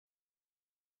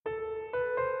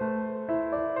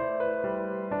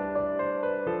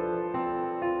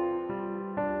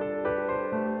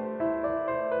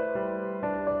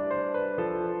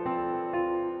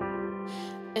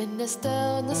In the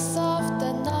stillness of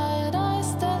the night, I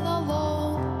stand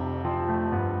alone.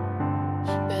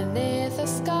 Beneath a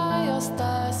sky of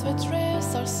stars where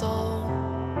dreams are sown.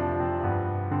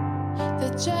 The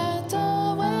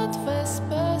gentle wind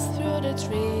whispers through the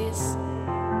trees.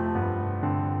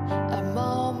 A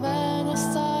moment of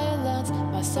silence,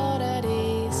 my soul at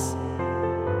ease.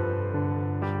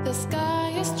 The sky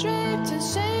is draped in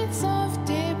shades of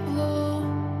deep blue.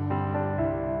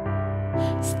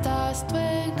 Stars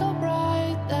twinkle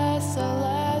bright as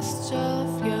a celestial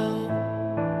view.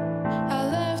 I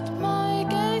lift my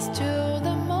gaze to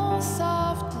the moon's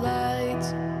soft light.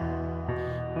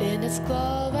 In its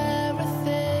glow,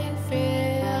 everything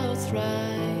feels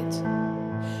right.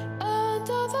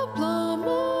 Under the blue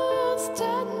moon's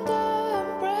tender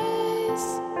embrace,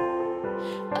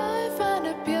 I find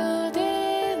a beauty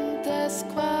in this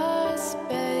quiet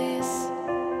space.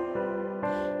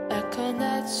 A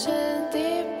connection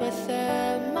deep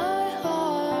within my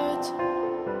heart.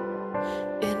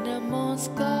 In the moon's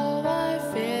glow, I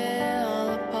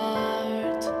feel a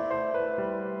part.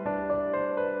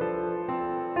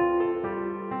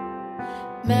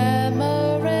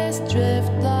 Memories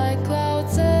drift like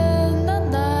clouds in the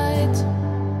night.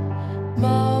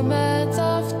 Moments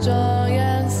of joy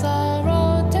and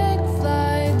sorrow take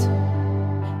flight.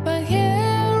 But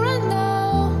here and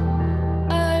now,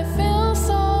 I feel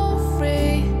so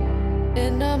free.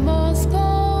 In the moon's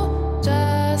glow,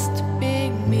 just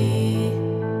being me.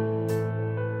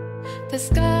 The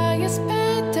sky